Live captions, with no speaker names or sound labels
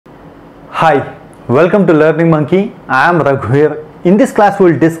Hi, welcome to Learning Monkey. I am Raghu here. In this class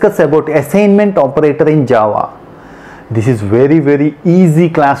we will discuss about assignment operator in Java. This is very easy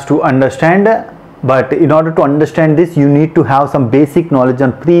class to understand, but in order to understand this you need to have some basic knowledge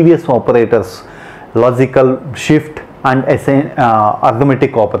on previous operators, logical, shift and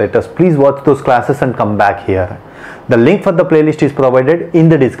arithmetic operators. Please watch those classes and come back here. The link for the playlist is provided in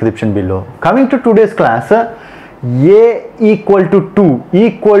the description below. Coming to today's class, a equal to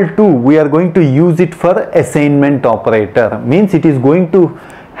 2 we are going to use it for assignment operator. Means it is going to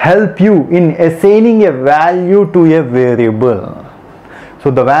help you in assigning a value to a variable. So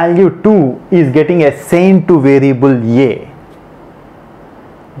the value 2 is getting assigned to variable a.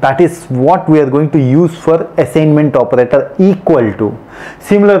 That is what we are going to use for assignment operator equal to.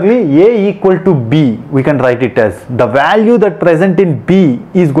 Similarly, a equal to b, we can write it as the value that present in b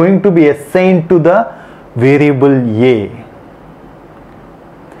is going to be assigned to the variable a.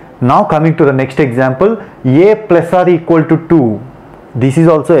 Now coming to the next example, a plus or equal to 2. This is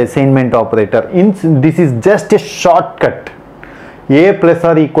also assignment operator. This is just a shortcut. A plus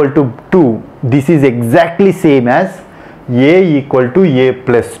or equal to 2. This is exactly same as a equal to a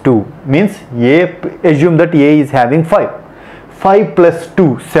plus 2. Means assume that a is having 5. 5 plus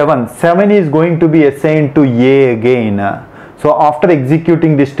 2, 7. 7 is going to be assigned to a again. So after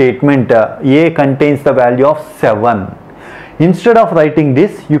executing this statement, a contains the value of 7. Instead of writing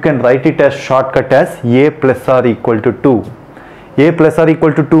this, you can write it as shortcut as a plus or equal to 2. A plus or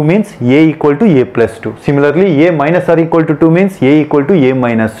equal to 2 means a equal to a plus 2. Similarly, a minus or equal to 2 means a equal to a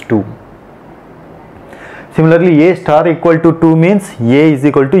minus 2. Similarly, a star equal to 2 means a is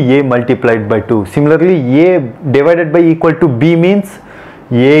equal to a multiplied by 2. Similarly, a divided by equal to b means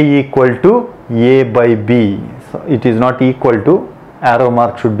a equal to a by b. So it is not equal to, arrow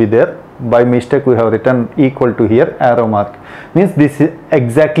mark should be there. By mistake we have written equal to here, arrow mark. Means this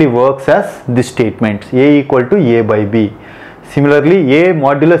exactly works as this statement, a equal to a by b. Similarly, a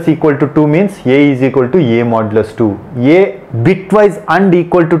modulus equal to 2 means a is equal to a modulus 2. A bitwise and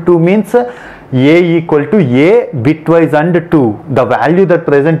equal to 2 means a equal to a bitwise and 2. The value that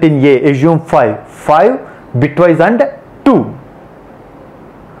present in a, assume 5. 5 bitwise and 2.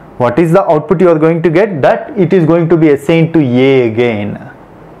 What is the output you are going to get? That it is going to be assigned to a again.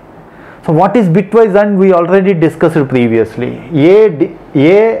 So what is bitwise and? We already discussed previously.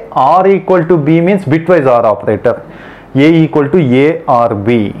 A or equal to b means bitwise or operator. A equal to a or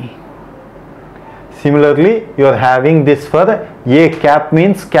b. Similarly, you are having this for a cap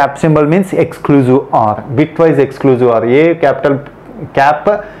means, cap symbol means exclusive or, bitwise exclusive or. A capital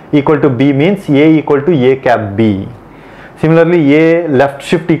cap equal to b means a equal to a cap b. Similarly, a left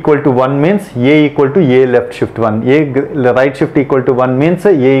shift equal to 1 means a equal to a left shift 1. A right shift equal to 1 means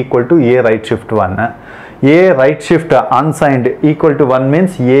a equal to a right shift 1. A right shift unsigned equal to 1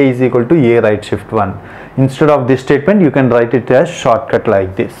 means a is equal to a right shift 1. Instead of this statement, you can write it as shortcut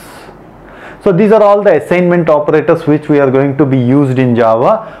like this. So these are all the assignment operators which we are going to be used in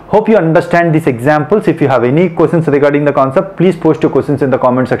Java. Hope you understand these examples. If you have any questions regarding the concept, please post your questions in the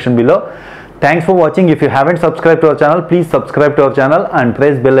comment section below. Thanks for watching. If you haven't subscribed to our channel, please subscribe to our channel and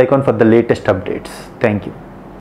press bell icon for the latest updates. Thank you.